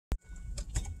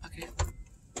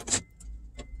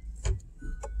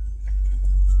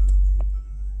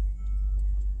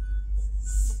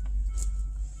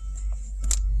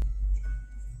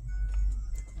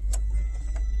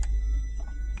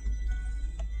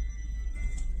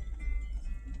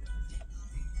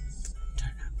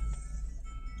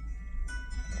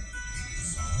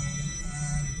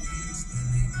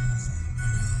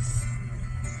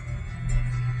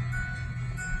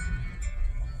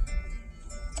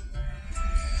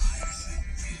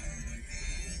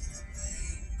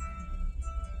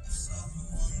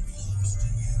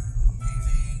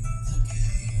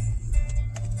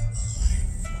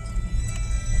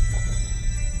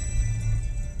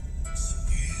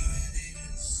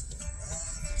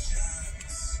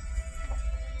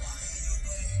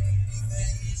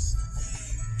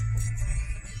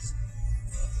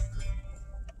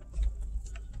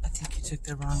Took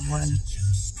the wrong one.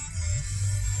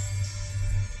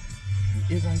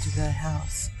 You're going to the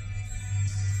house.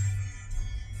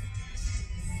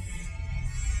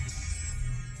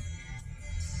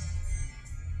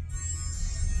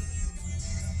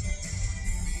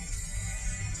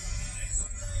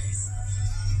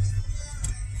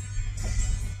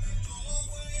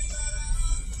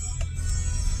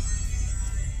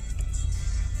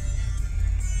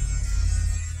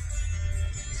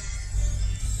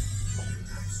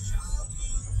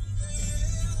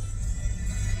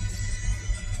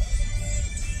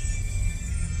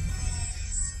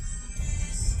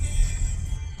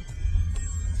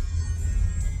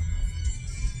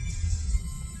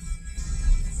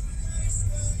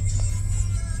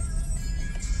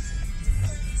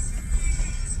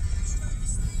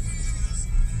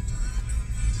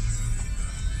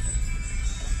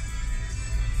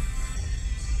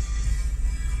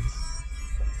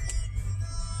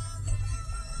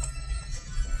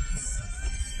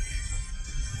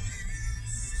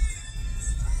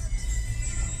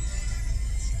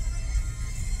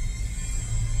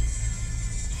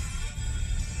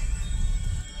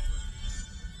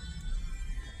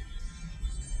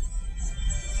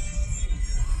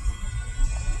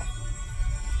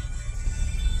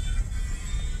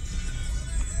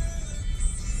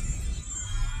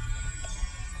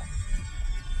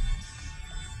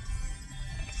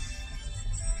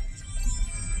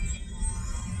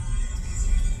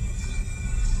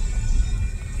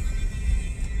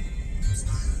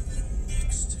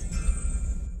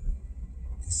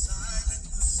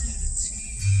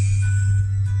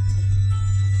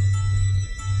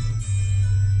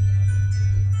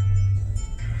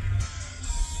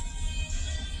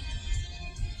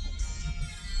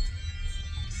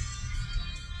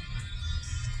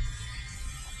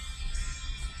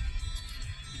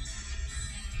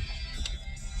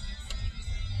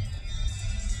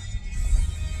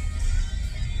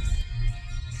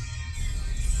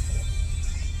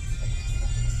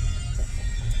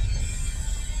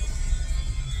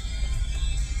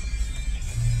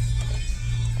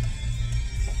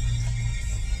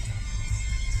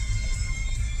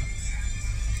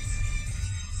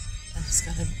 Just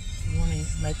got a warning.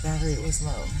 My battery was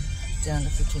low, down to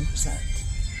 15%.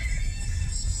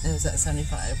 It was at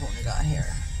 75 when we got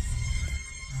here.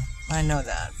 I know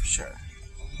that for sure.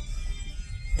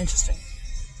 Interesting.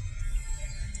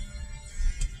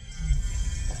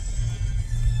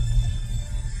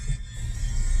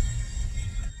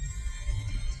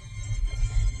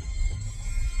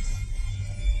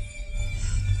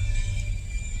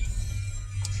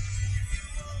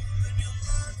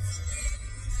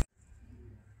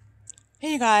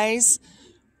 Hey you guys,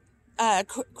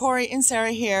 Corey and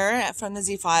Sarah here from the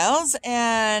Z Files,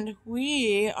 and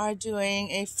we are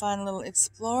doing a fun little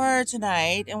explorer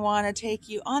tonight and want to take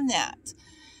you on that.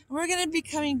 We're going to be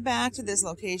coming back to this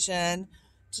location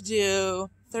to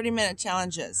do 30-minute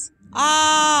challenges.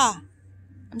 I'm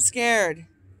scared.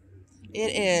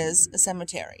 It is a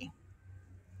cemetery.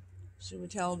 Should we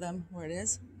tell them where it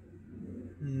is?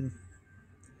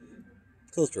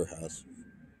 Close to her house.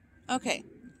 Okay.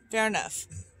 Fair enough.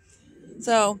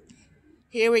 So,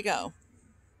 here we go.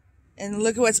 And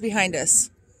look at what's behind us.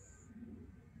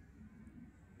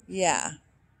 Yeah.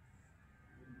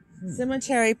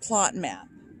 Cemetery plot map.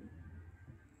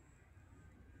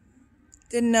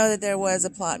 Didn't know that there was a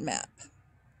plot map.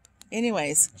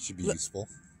 Anyways. That should be useful.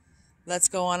 Let's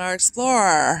go on our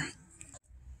explorer.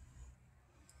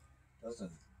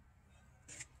 Doesn't.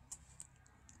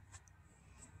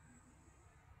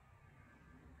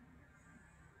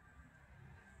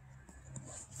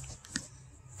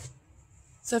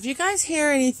 So if you guys hear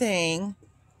anything,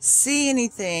 see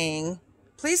anything,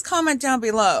 please comment down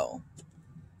below.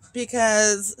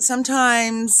 Because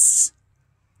sometimes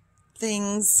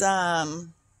things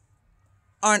aren't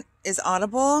is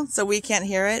audible, so we can't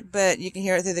hear it, but you can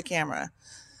hear it through the camera.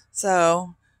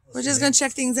 So we're just going to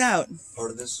check things out. Part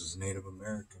of this is Native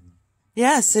American.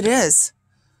 Yes, it is.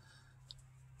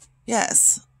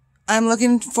 Yes. I'm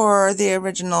looking for the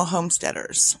original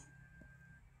homesteaders.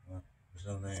 Well, there's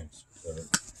no names.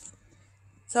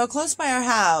 So close by our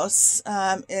house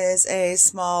is a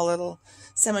small little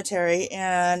cemetery,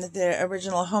 and the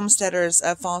original homesteaders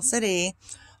of Fall City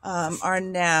are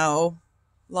now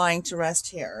lying to rest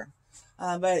here.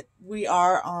 But we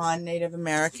are on Native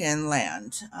American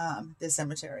land, the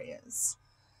cemetery is.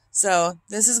 So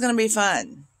this is going to be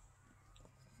fun.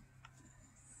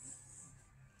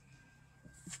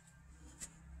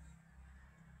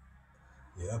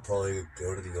 Yeah, probably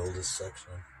go to the oldest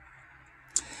section.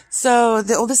 So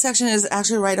the oldest section is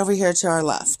actually right over here to our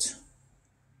left.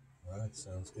 Alright,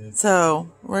 sounds good. So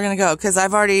we're going to go because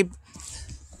I've already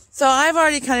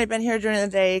kind of been here during the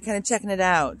day, kind of checking it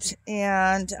out.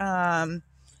 And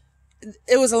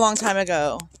it was a long time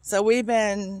ago. So we've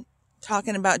been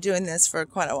talking about doing this for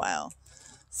quite a while.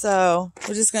 So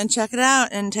we're just going to check it out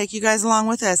and take you guys along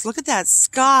with us. Look at that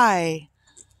sky.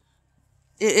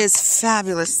 It is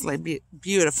fabulously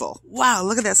beautiful. Wow,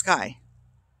 look at that sky.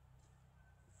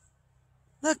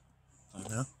 Look. I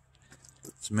know.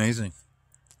 It's amazing.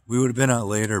 We would have been out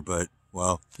later, but,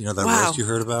 well, you know that Wow. rest you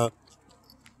heard about?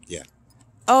 Yeah.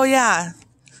 Oh, yeah.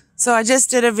 So I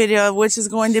just did a video which is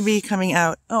going to be coming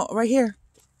out. Oh, right here.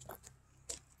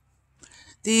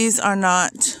 These are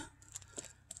not...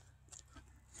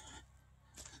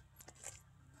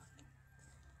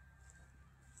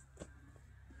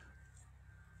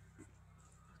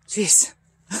 Jeez.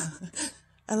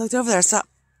 I looked over there. So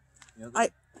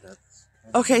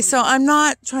okay, so I'm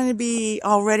not trying to be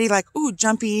already like, ooh,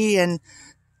 jumpy and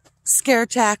scare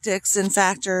tactics and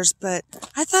factors, but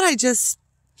I thought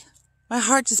my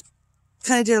heart just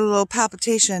kind of did a little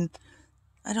palpitation.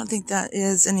 I don't think that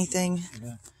is anything.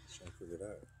 Yeah, so I figured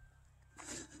out.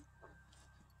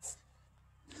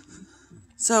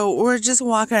 So we're just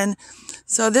walking.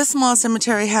 So this small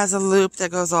cemetery has a loop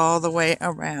that goes all the way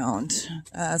around,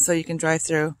 so you can drive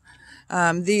through.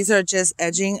 These are just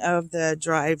edging of the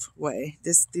driveway.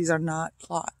 These are not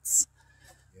plots.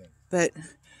 But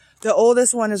the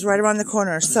oldest one is right around the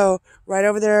corner. So right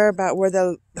over there, about where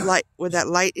that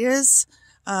light is,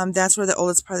 that's where the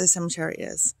oldest part of the cemetery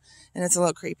is, and it's a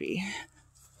little creepy.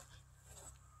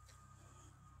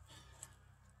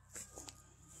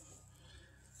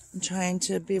 I'm trying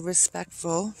to be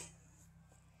respectful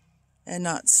and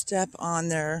not step on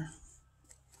their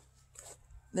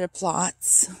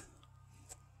plots.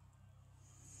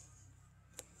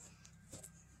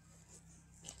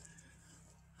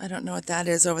 I don't know what that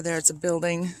is over there. It's a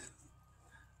building.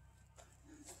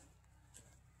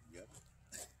 Yep.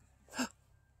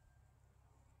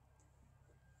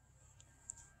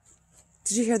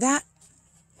 Did you hear that?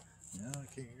 No, I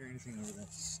can't hear anything over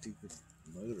that stupid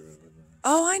motor over there.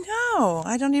 Oh, I know.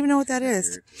 I don't even know what that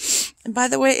is. And by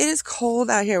the way, it is cold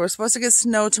out here. We're supposed to get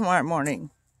snow tomorrow morning.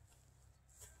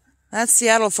 That's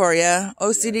Seattle for you.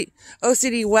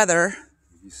 OCD weather.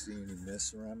 If you see any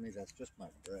mist around me, that's just my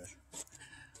breath.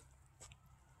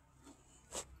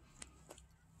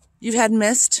 You've had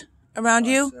mist around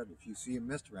you? I said if you see a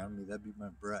mist around me, that'd be my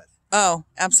breath. Oh,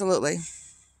 absolutely.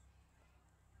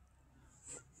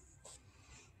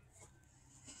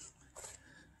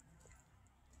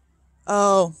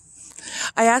 Oh,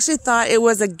 I actually thought it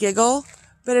was a giggle,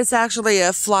 but it's actually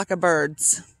a flock of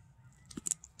birds.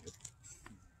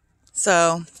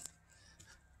 So,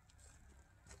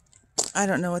 I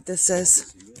don't know what this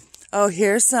is. Oh,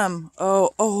 here's some.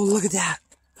 Oh, look at that.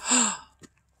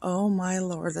 Oh my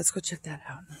Lord, let's go check that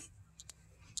out.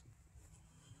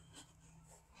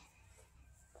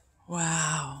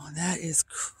 Wow, that is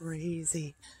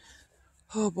crazy.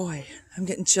 Oh boy, I'm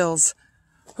getting chills.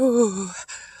 Ooh,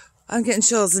 I'm getting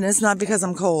chills, and it's not because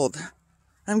I'm cold.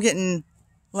 I'm getting,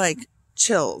 like,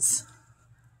 chills.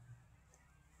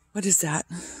 What is that?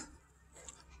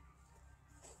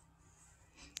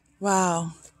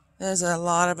 Wow, there's a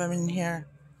lot of them in here.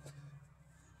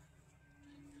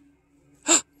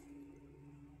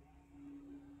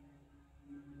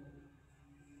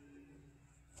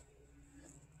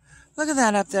 Look at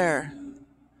that up there.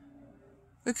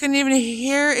 We couldn't even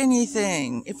hear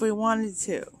anything if we wanted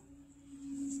to.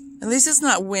 At least it's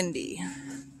not windy.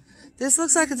 This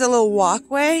looks like it's a little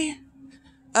walkway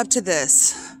up to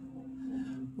this.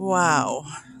 Wow.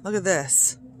 Look at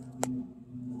this.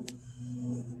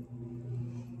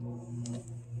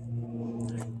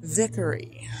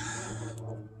 Vickery.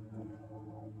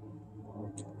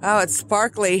 Oh, it's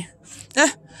sparkly.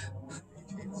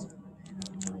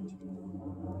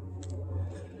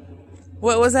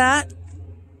 What was that?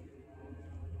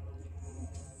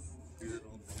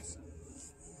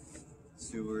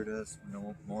 Stewardess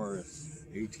Morris,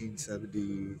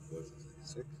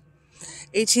 1876.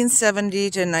 1870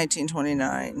 to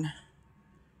 1929.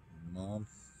 Mom.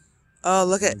 Oh,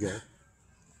 look at.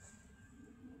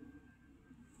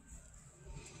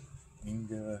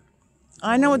 Inga.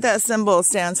 I know what that symbol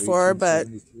stands for, but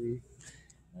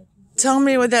tell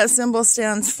me what that symbol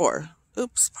stands for.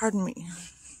 Oops, pardon me.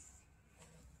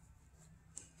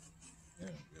 There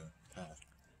we go.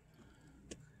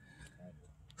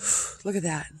 Look at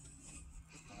that.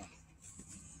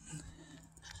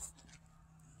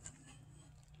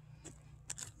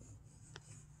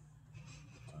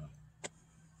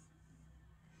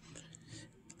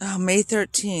 Oh, May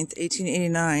 13th,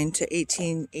 1889 to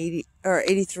 1880 or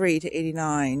 83 to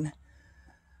 89.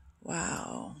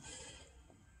 Wow.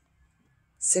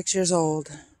 6 years old.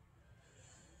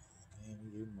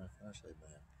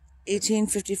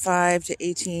 1855 to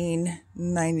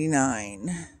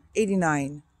 1899.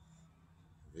 89.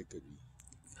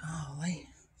 Holy.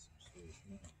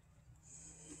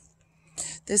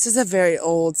 This is a very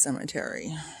old cemetery.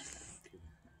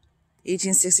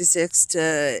 1866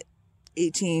 to I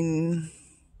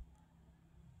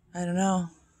don't know.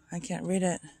 I can't read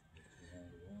it.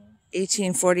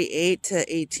 1848 to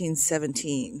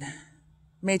 1817.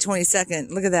 May 22nd.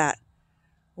 Look at that.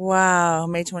 Wow,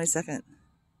 May 22nd.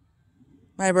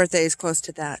 My birthday is close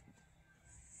to that.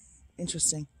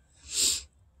 Interesting.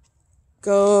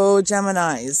 Go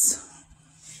Geminis.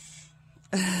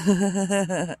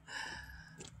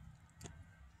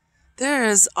 There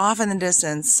is off in the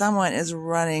distance, someone is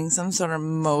running some sort of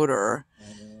motor.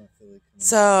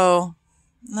 So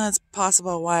that's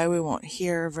possible why we won't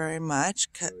hear very much.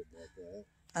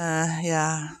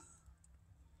 Yeah.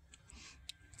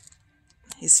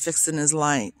 He's fixing his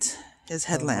light, his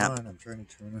headlamp. I'm trying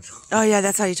to turn it on. Oh yeah,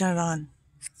 that's how you turn it on.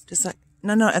 Just like,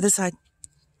 no, other side.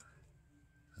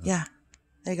 Yeah,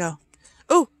 there you go.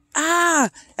 Oh,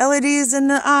 LEDs in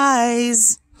the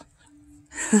eyes.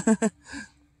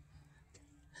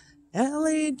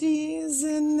 LEDs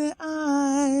in the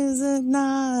eyes at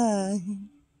night.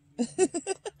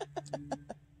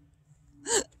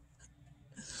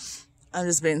 I'm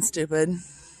just being stupid.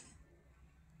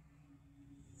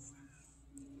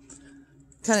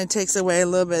 Kind of takes away a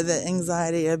little bit of the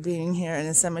anxiety of being here in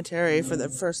a cemetery for the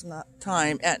first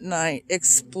time at night,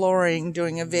 exploring,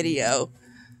 doing a video.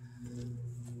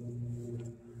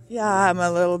 Yeah, I'm a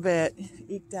little bit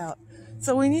eked out.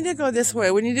 So we need to go this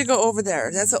way. We need to go over there.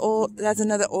 That's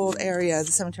another old area of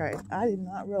the cemetery. I did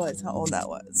not realize how old that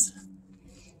was.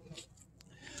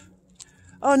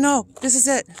 Oh no, this is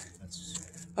it.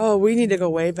 Oh, we need to go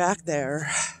way back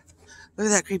there. Look at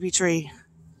that creepy tree.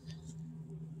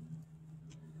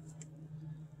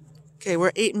 Okay,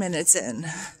 we're 8 minutes in.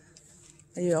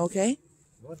 Are you okay?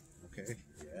 What? Okay.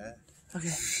 Yeah.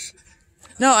 Okay.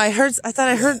 No, I thought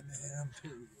I heard.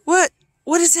 What?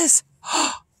 What is this?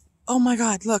 Oh my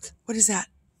God, look. What is that?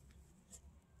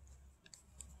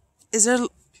 Is there...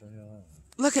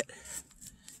 Look at...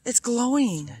 It's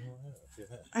glowing.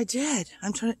 I did.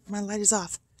 I'm trying to... My light is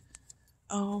off.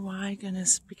 Oh my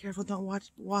goodness. Be careful. Don't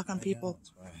walk on people.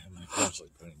 That's why I have my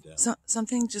flashlight putting down.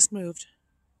 Something just moved.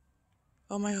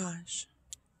 Oh my gosh.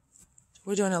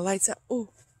 We're doing a lights out.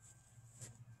 Oh.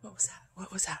 What was that?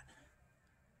 What was that?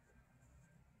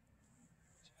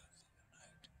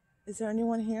 Is there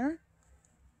anyone here?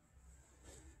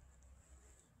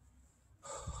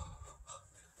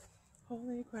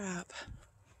 Holy crap.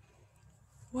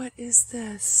 What is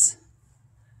this?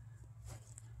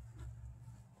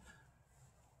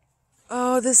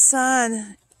 Oh, the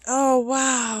sun. Oh,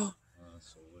 wow.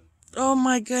 Oh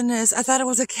my goodness. I thought it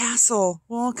was a castle.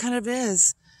 Well, it kind of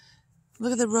is.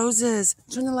 Look at the roses.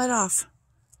 Turn the light off.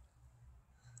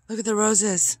 Look at the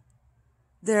roses.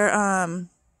 They're,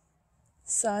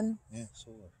 sun. Yeah,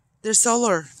 solar. They're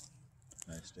solar.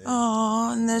 Nice day.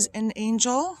 Oh, and there's an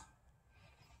angel.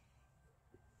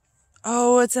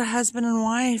 Oh, it's a husband and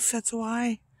wife. That's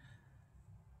why.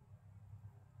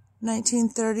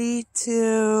 1930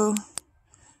 to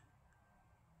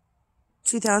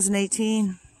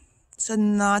 2018. So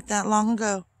not that long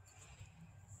ago.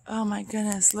 Oh my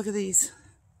goodness. Look at these.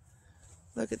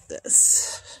 Look at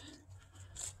this.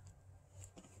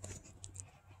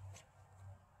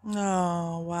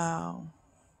 Oh, wow.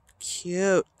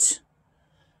 Cute.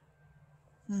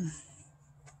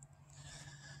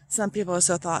 Some people are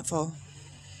so thoughtful.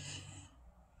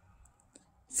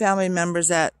 Family members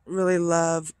that really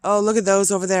love. Oh, look at those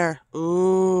over there.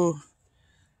 Ooh.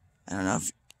 I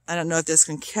don't know if this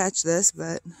can catch this,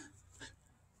 but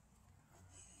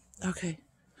okay.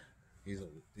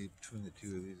 Between the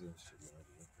two of these, that should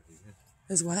line up pretty good.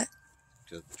 Is what?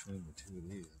 Just between the two of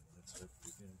these, that's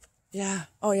pretty good. Yeah.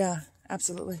 Oh, yeah.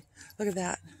 Absolutely. Look at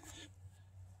that.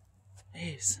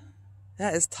 Jeez.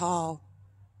 That is tall.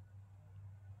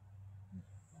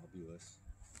 Fabulous.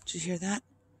 Did you hear that?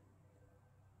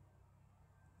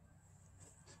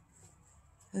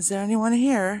 Is there anyone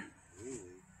here?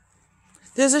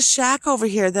 There's a shack over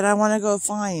here that I want to go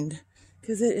find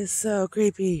because it is so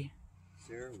creepy.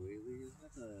 Sarah Whaley, is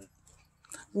that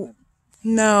the...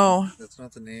 No. That's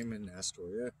not the name in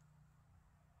Astoria?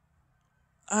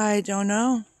 I don't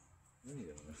know. I don't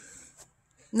know.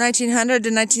 1900 to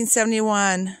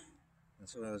 1971.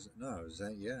 That's what I was... No, was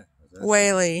that... Yeah.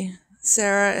 Whaley.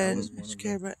 Sarah and...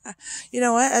 You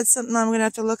know what? That's something I'm going to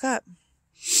have to look up.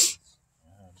 Just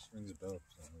rings a bell.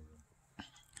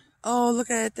 Oh, look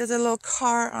at it. There's a little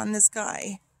car on this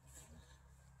guy.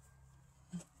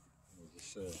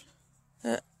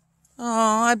 Oh,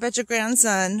 I bet your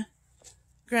grandson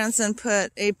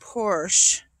put a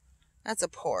Porsche. That's a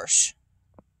Porsche.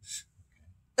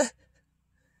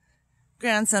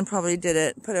 Grandson probably did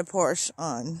it. Put a Porsche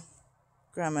on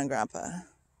Grandma and Grandpa.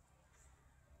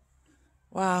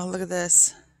 Wow, look at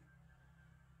this.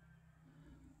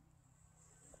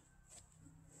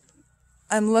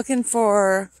 I'm looking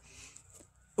for...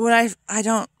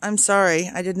 I'm sorry,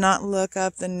 I did not look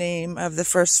up the name of the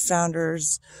first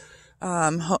founders,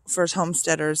 first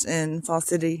homesteaders in Fall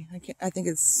City. I think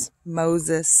it's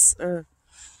Moses or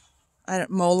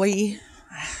Mosley.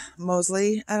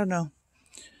 I don't know.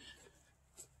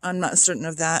 I'm not certain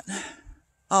of that.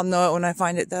 I'll know it when I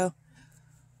find it though.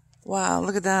 Wow,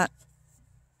 look at that.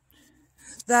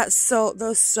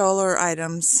 Those solar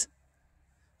items.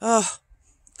 Oh,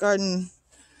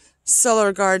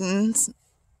 solar gardens.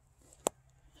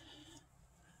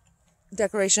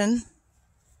 Decoration.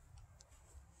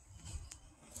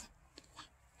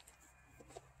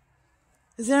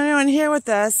 Is there anyone here with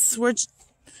us?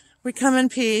 We come in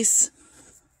peace.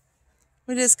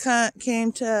 We just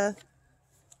came to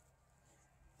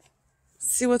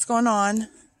see what's going on.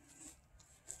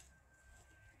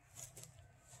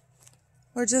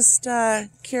 We're just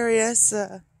curious.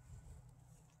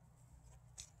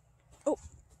 Oh,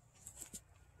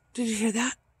 did you hear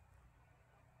that?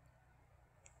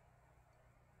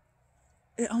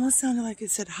 It almost sounded like it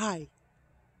said hi.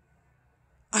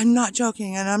 I'm not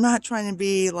joking, and I'm not trying to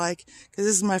be like, because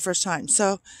this is my first time.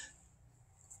 So,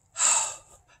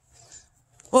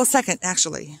 well, second,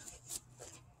 actually.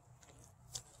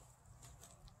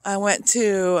 I went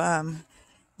to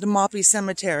the Maltby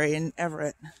Cemetery in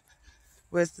Everett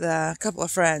with a couple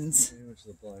of friends. We went to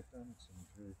the Black Diamond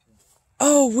Cemetery, too.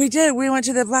 Oh, we did. We went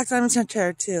to the Black Diamond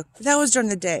Cemetery, too. That was during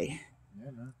the day. Yeah,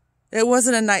 no. It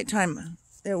wasn't a nighttime.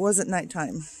 It wasn't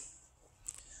nighttime.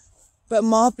 But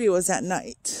Maltby was at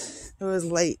night. It was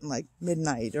late, like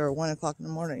midnight or 1 o'clock in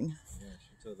the morning. Yeah,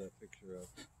 she told that picture up.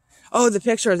 Oh, the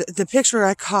picture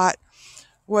I caught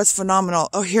was phenomenal.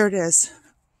 Oh, here it is.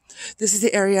 This is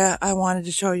the area I wanted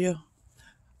to show you.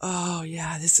 Oh,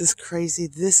 yeah, this is crazy.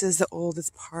 This is the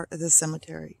oldest part of the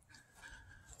cemetery.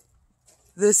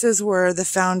 This is where the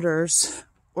founders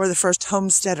or the first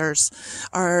homesteaders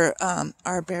are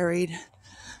buried.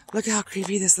 Look how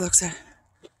creepy this looks.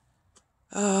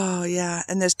 Oh, yeah.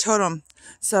 And there's totem.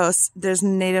 So there's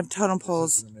native totem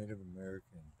poles. This is the Native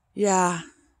American. Yeah.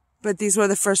 But these were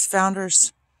the first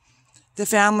founders. The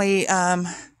family,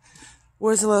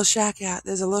 where's the little shack at?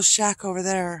 There's a little shack over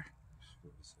there.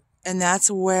 And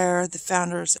that's where the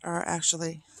founders are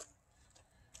actually.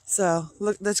 So,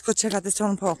 look, let's go check out this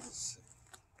totem pole.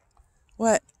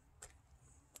 What?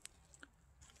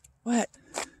 What?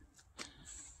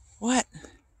 What?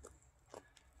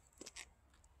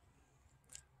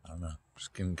 I don't know.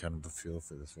 Just getting kind of a feel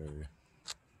for this area.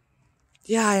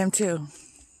 Yeah, I am too.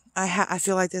 I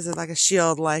feel like this is like a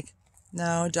shield, like,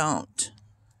 no, don't.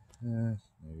 Yeah,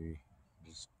 maybe.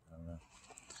 Just, I don't know.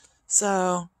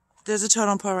 So, there's a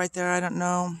totem pole right there. I don't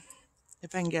know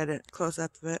if I can get it close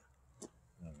up to it.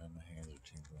 I don't know, my hands are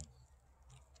tingling.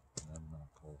 And I'm not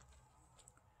cold.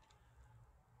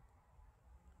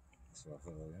 So I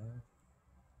thought, yeah,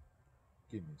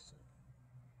 give me a second.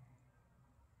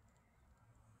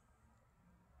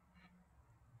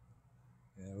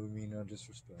 Yeah, we mean no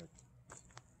disrespect.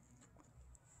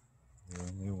 We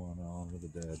only want to honor the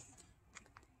dead.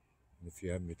 And if you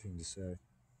have anything to say,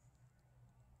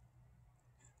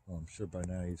 well, I'm sure by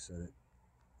now you've said it.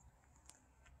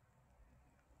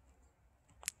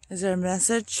 Is there a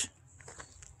message?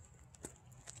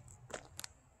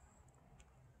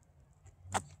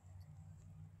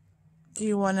 Do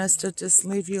you want us to just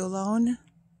leave you alone?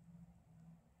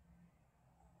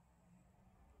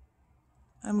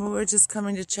 We're just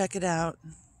coming to check it out.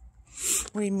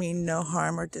 We mean no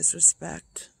harm or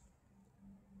disrespect.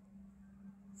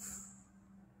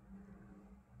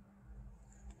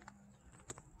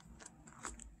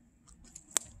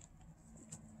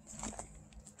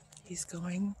 He's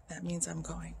going. That means I'm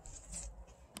going.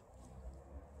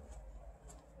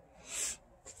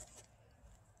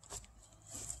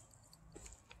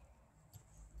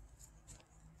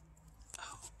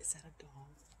 Oh, is that a doll?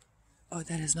 Oh,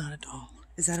 that is not a doll.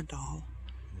 Is that a doll?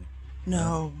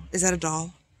 No. Is that a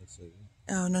doll?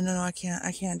 Oh, no, I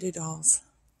can't do dolls.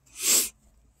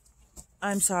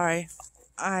 I'm sorry.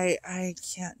 I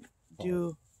can't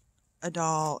do a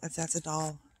doll if that's a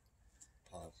doll.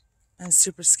 Pause. I'm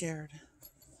super scared.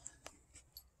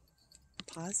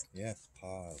 Pause? Yes,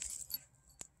 pause.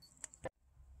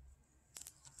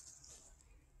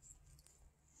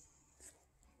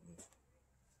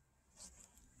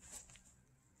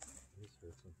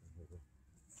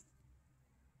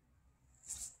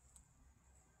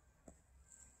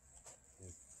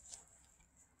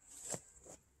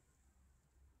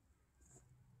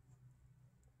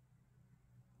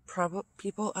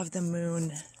 People of the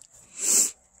moon.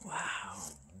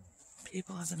 Wow.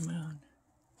 People of the moon.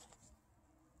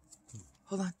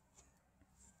 Hold on.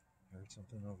 I heard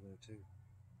something over there too.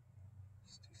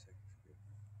 Just 2 seconds ago.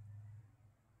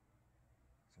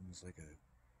 It's almost like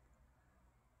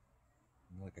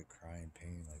a crying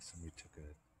pain, like somebody took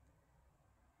a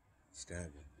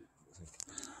stab.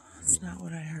 That's not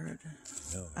what I heard.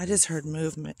 No. I just heard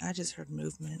movement.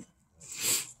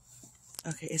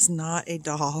 Okay, it's not a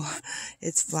doll.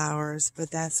 It's flowers,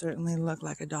 but that certainly looked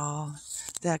like a doll.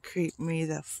 That creeped me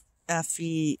the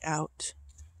F-E out.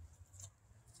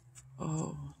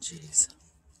 Oh, jeez.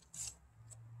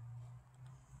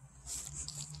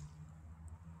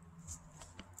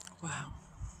 Wow.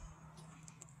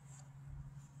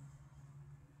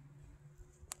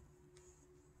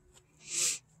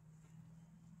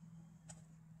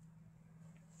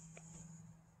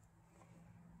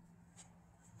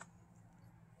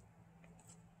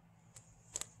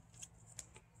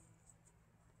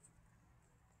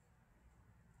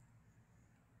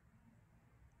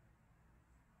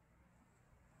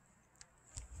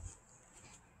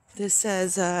 This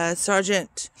says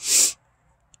Sergeant,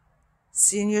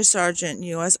 Senior Sergeant,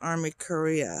 U.S. Army,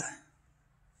 Korea.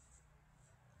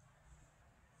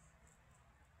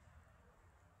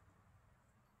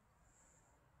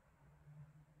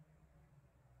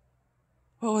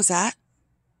 What was that?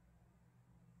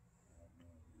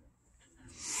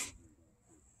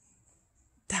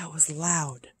 That was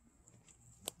loud.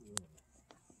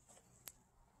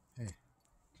 Hey,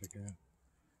 check it out.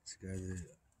 It's the guy that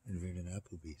invented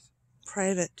Applebee's.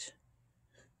 Private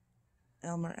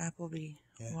Elmer Appleby.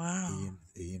 Yeah, Wow.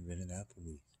 He invented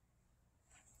Applebee's.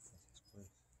 That's his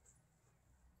place.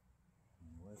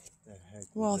 What the heck?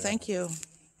 Well, thank you.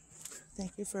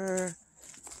 Thank you for...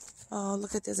 Oh,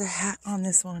 look at, there's a hat on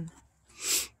this one.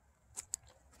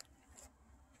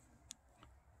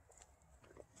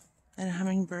 And a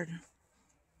hummingbird.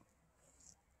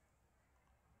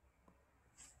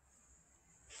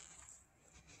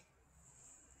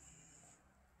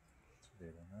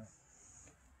 Date on that.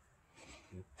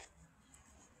 Yep.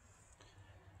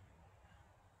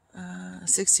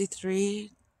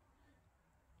 63.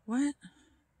 What?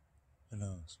 I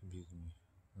know, it's confusing me.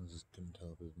 I just couldn't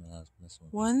tell if it was my last miss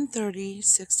one.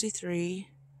 1:30:63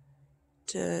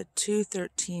 to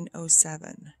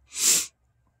 2:13:07.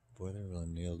 Boy, they really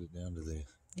nailed it down to the...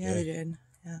 Yeah, they did.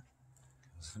 Yeah.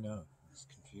 No, it's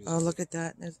confusing. Oh, look at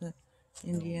that. There's an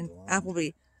Indian. blonde.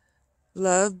 Appleby.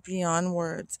 Love beyond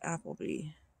words,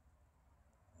 Appleby.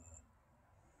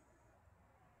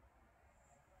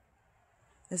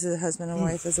 This is a husband and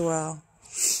wife as well.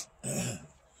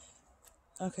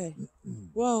 Okay.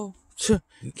 Whoa.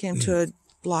 Came to a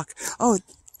block. Oh,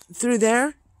 through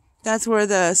there? That's where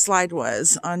the slide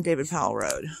was on David Powell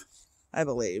Road, I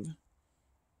believe.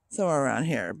 Somewhere around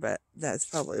here, but that's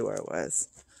probably where it was.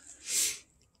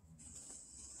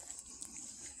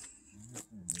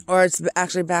 Or it's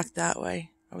actually back that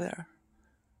way, over there.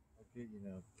 Okay,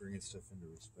 bringing stuff into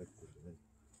respect for today.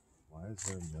 Why is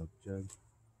there a milk jug?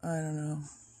 I don't know.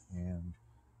 And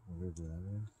whatever that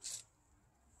is.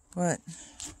 What?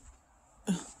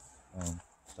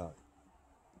 Stop.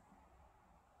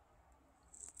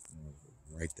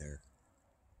 Right there.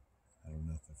 I don't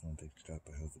know if the phone takes stop.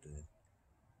 I hope it did.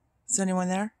 Is anyone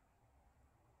there?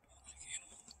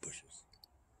 Animal in the bushes.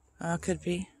 Could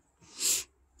be.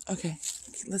 Okay,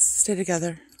 let's stay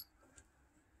together.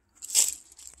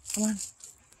 Come on.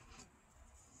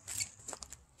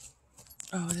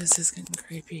 Oh, this is getting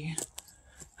creepy.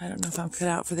 I don't know if I'm cut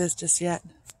out for this just yet,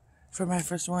 for my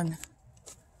first one.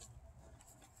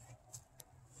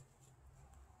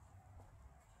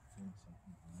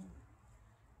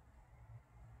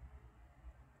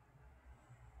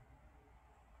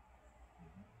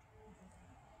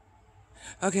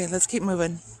 Okay, let's keep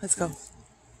moving. Let's go.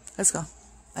 Let's go.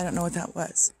 I don't know what that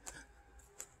was.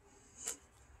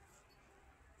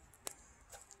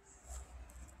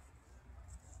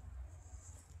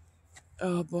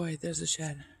 Oh boy, there's a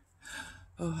shed.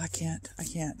 Oh, I can't.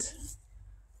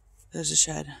 There's a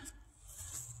shed.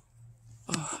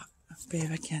 Oh,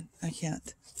 babe, I can't. Okay.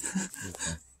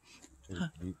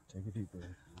 Take a deep breath.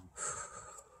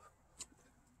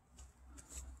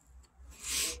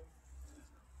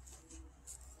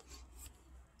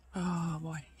 Oh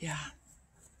boy, yeah.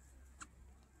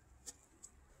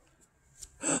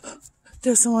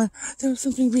 There was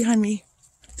something behind me.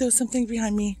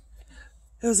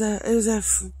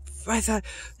 I thought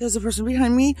there was a person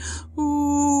behind me.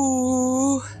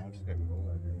 Ooh.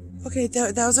 Okay,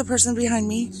 that was a person behind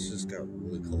me. It's just got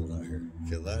really cold out here.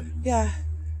 Feel that? Yeah.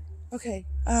 Okay.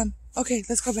 Okay,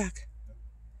 let's go back.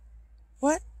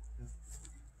 What?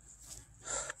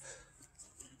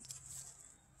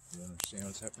 You understand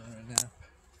what's happening right now?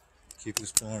 Keep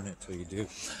exploring it till you do.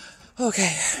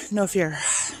 Okay, no fear.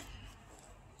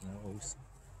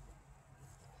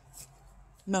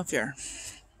 No fear.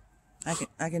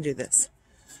 I can do this.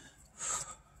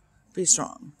 Be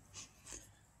strong.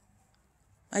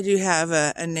 I do have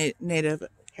a native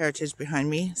heritage behind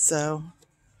me, so.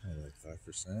 Like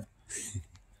 5%.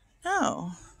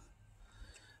 No,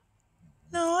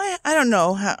 I don't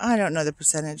know I don't know the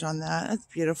percentage on that. That's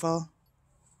beautiful.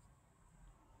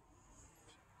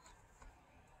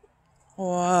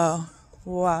 Wow,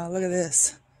 look at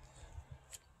this.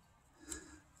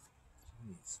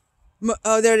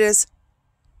 Oh, there it is.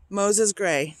 Moses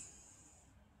Gray.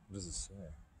 What does it say?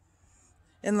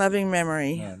 In loving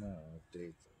memory. No,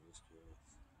 dates.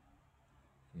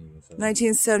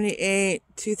 1978,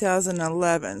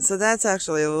 2011. So that's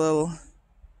actually a little.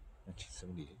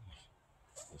 1978.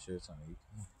 You sure it's on 18?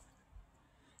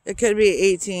 It could be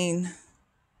 18.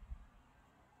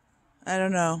 I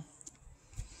don't know.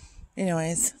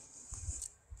 Anyways.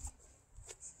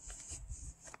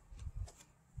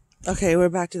 Okay, we're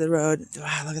back to the road.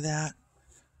 Wow, look at that.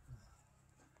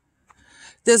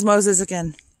 There's Moses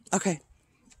again. Okay.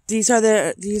 These are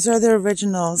the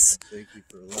originals. Thank you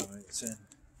for allowing us in.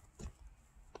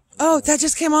 Oh, that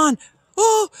just came on.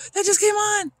 Oh, that just came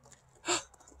on.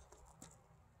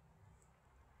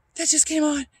 That just came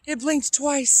on. It blinked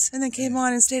twice and then came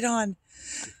on and stayed on.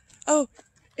 Oh,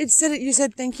 you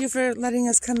said thank you for letting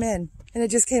us come in. And it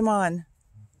just came on.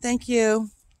 Thank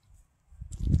you.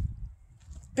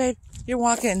 Babe, you're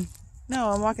walking.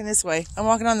 No, I'm walking this way. I'm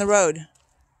walking on the road.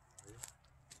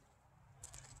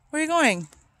 Where are you going?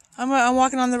 I'm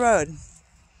walking on the road.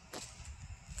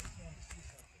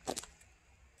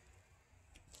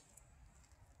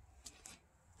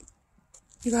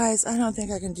 You guys, I don't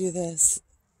think I can do this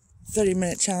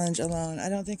 30-minute challenge alone. I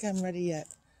don't think I'm ready yet.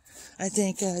 I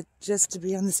think just to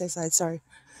be on the safe side,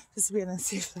 just to be on the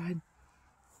safe side,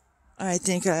 I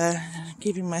think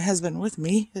keeping my husband with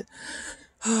me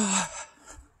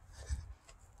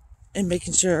and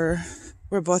making sure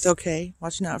we're both okay,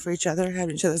 watching out for each other,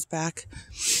 having each other's back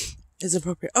is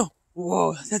appropriate. Oh,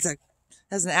 whoa, that's an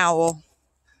owl.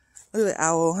 Look at the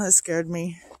owl. That scared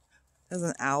me. That's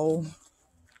an owl.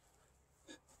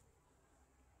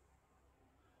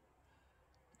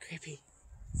 Creepy.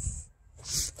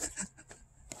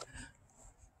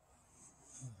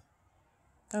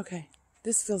 Okay,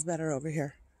 this feels better over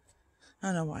here. I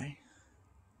don't know why.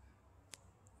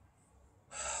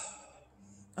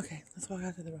 Okay, let's walk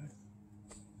out to the road.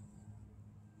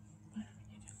 What are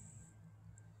you doing?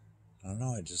 I don't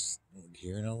know. I just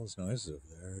hearing all those noises over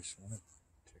there. I just want to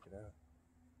check it out.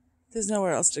 There's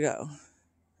nowhere else to go.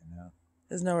 I know.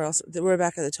 There's nowhere else. We're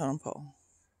back at the totem pole.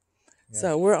 Yeah.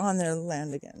 So we're on their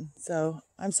land again. So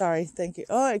I'm sorry. Thank you.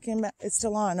 Oh, it came back. It's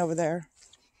still on over there.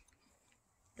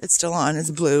 It's still on.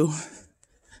 It's blue. Come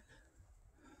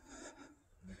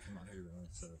on here, I'm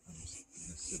just gonna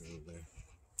sit over there.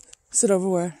 Sit over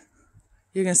where?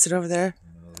 You're gonna sit over there?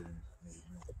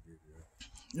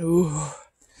 Ooh.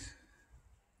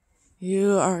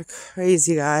 You are a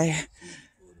crazy guy.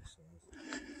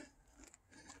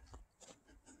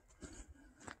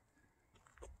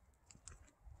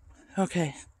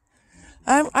 Okay.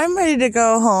 I'm ready to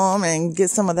go home and get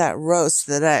some of that roast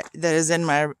that is in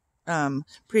my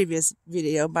previous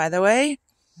video, by the way.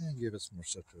 And give us more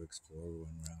stuff to explore when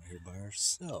we're out here by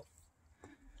ourselves.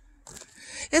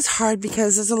 It's hard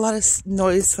because there's a lot of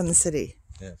noise from the city.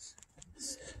 Yes.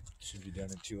 be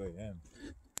done at 2 a.m.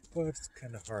 Well, it's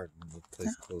kind of hard when the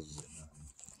place closes at 9.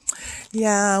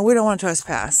 Yeah, we don't want to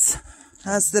trespass.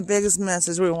 That's the biggest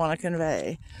message we want to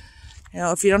convey. You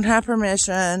know, if you don't have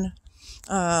permission,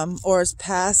 or it's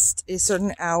past a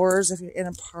certain hours, if you're in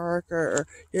a park or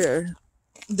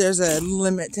there's a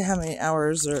limit to how many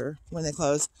hours or when they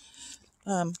close,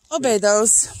 obey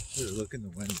those. Look in the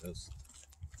windows,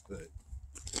 but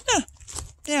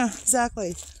Yeah,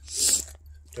 exactly.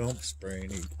 don't spray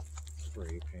any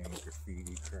spray paint,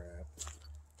 graffiti crap.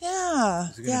 Yeah,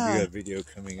 There's gonna be a video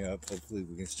coming up. Hopefully,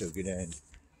 we can still get in.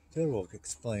 That will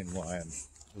explain why I'm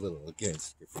a little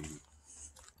against graffiti.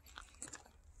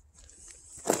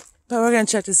 But we're going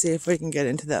to check to see if we can get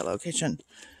into that location.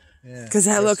 Yeah. Because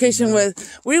that location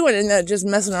we went in there just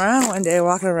messing around one day,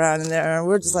 walking around in there, and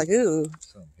we're just like, ooh.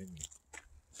 Something hit me.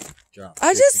 Drop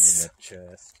I just... in the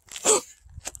chest.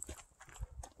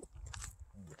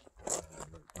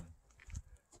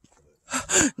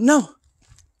 No.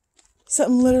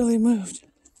 Something literally moved.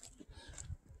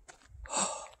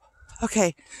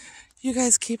 Okay. You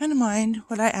guys keep in mind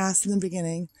what I asked in the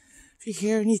beginning. If you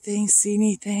hear anything, see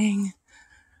anything,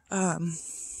 oh,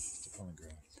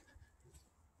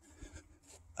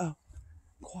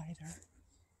 quieter.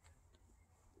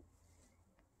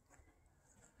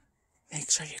 Make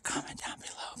sure you comment down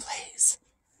below, please.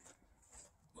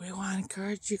 We want to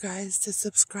encourage you guys to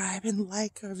subscribe and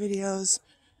like our videos.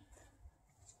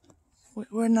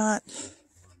 We're not,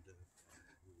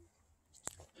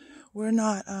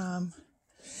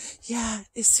 yeah,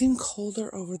 it seemed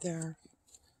colder over there.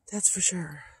 That's for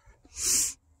sure.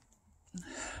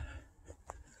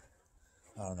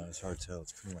 I don't know, it's hard to tell.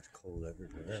 It's pretty much cold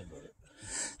everywhere, but...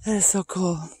 That is so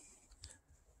cool.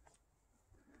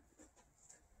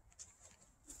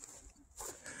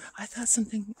 I thought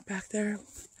something back there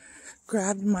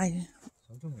grabbed my...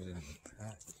 Something was in the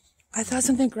pack. I thought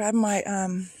something grabbed my,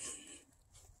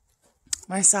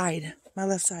 my side, my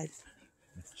left side.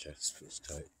 My chest feels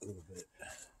tight a little bit.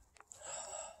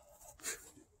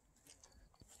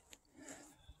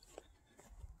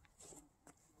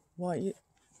 Well,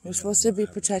 you're supposed to be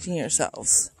protecting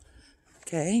yourselves.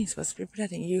 Okay, you're supposed to be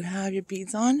protecting. You have your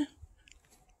beads on.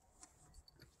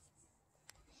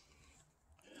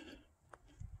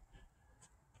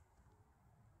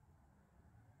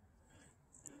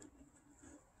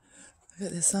 Look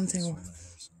at there's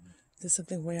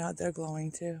something way out there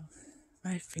glowing too.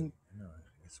 My finger. No,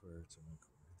 I swear it's right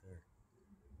there.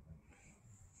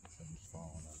 Something's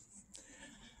falling up.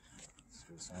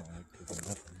 It's not like picking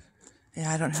up.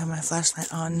 Yeah, I don't have my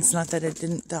flashlight on. It's not that it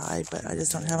didn't die, but I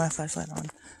just don't have my flashlight on.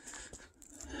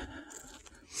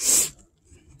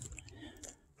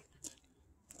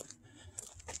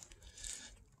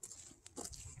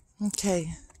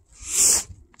 Okay.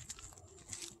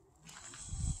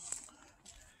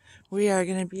 We are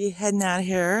going to be heading out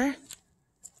here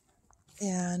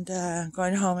and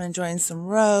going home and enjoying some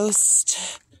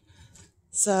roast.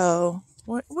 So...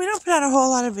 we don't put out a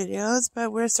whole lot of videos,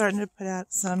 but we're starting to put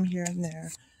out some here and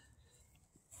there.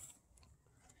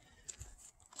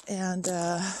 And,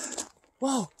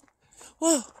 whoa,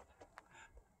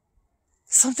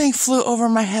 something flew over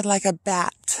my head like a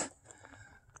bat.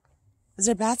 Is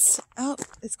there bats out?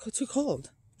 It's too cold.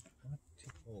 Not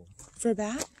too cold. For a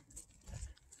bat?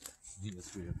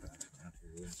 Yes, we have bats around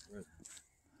here.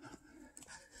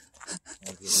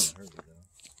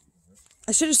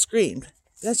 I should have screamed.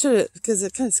 That should have, because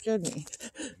it kind of scared me.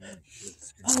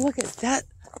 Oh, look at that.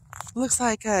 Looks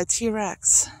like a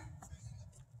T-Rex.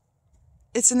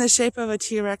 It's in the shape of a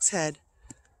T-Rex head.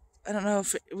 I don't know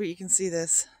if you can see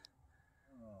this.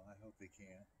 Oh, I hope they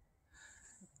can.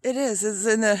 It is. It's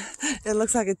in the, it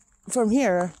looks like from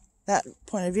here, that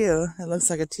point of view, it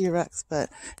looks like a T-Rex, but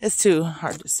it's too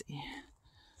hard to see.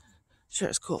 Sure,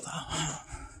 it's cool though.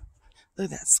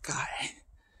 Look at that sky.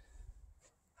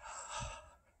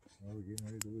 Well, we're getting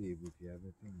ready to leave. If you have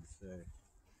anything to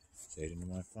say it into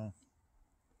my phone.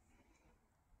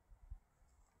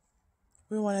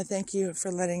 We want to thank you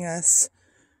for letting us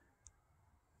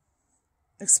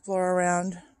explore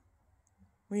around.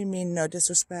 We mean no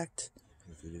disrespect.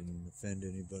 If it didn't offend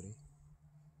anybody.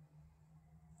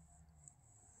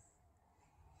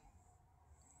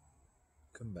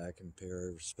 Come back and pay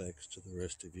our respects to the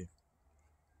rest of you.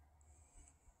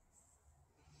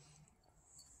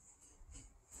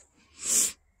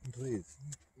 Please,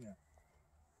 yeah,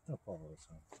 don't follow us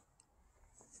home.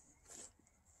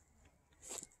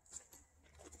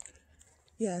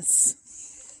 Yes,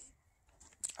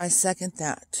 I second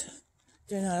that.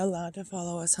 You're not allowed to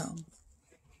follow us home.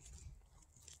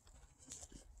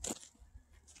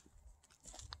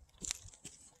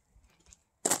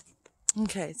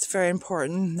 Okay, it's very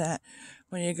important that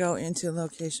when you go into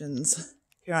locations,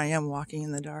 here I am walking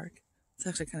in the dark. It's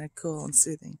actually kind of cool and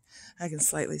soothing. I can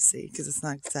slightly see because it's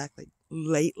not exactly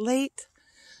late,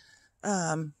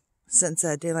 since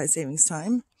daylight savings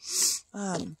time.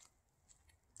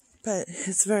 But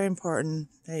it's very important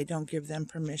that you don't give them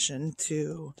permission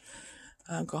to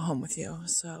go home with you.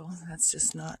 So that's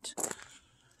just not,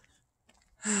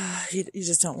 you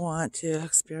just don't want to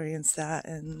experience that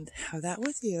and have that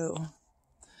with you.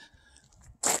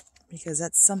 Because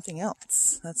that's something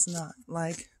else. That's not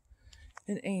like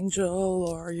an angel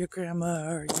or your grandma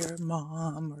or your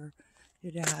mom or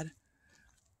your dad.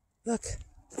 Look.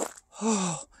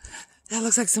 Oh, that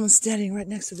looks like someone's standing right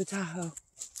next to the Tahoe.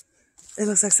 It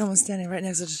looks like someone's standing right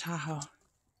next to the Tahoe.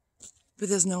 But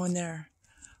there's no one there.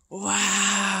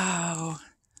 Wow.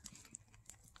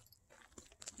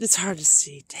 It's hard to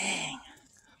see. Dang.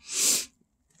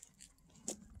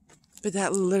 But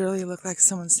that literally looked like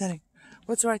someone standing.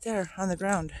 What's right there on the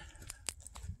ground?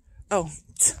 Oh.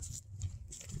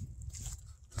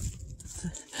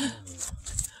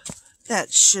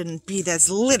 That shouldn't be. That's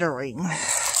littering.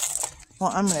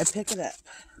 Well, I'm going to pick it up.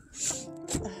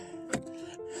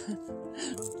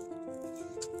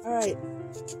 All right.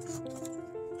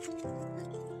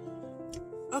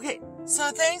 Okay,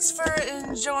 so thanks for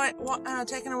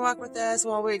taking a walk with us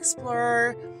while we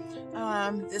explore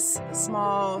this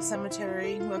small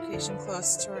cemetery location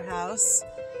close to our house.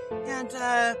 And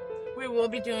we will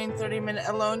be doing 30-minute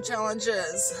alone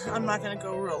challenges. I'm not going to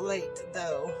go real late,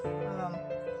 though.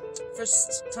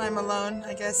 First time alone,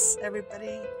 I guess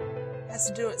everybody has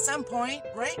to do it at some point,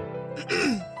 right?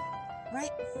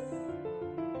 Right?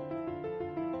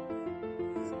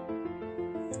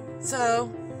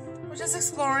 So, we're just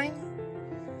exploring,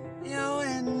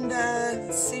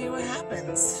 and see what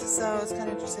happens. So it's kind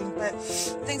of interesting. But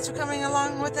thanks for coming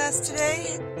along with us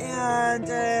today, and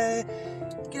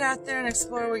get out there and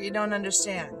explore what you don't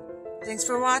understand. Thanks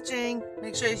for watching.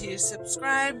 Make sure you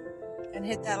subscribe and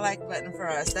hit that like button for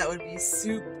us. That would be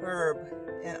superb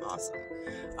and awesome.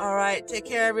 All right, take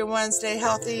care, everyone. Stay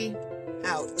healthy.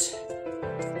 Out.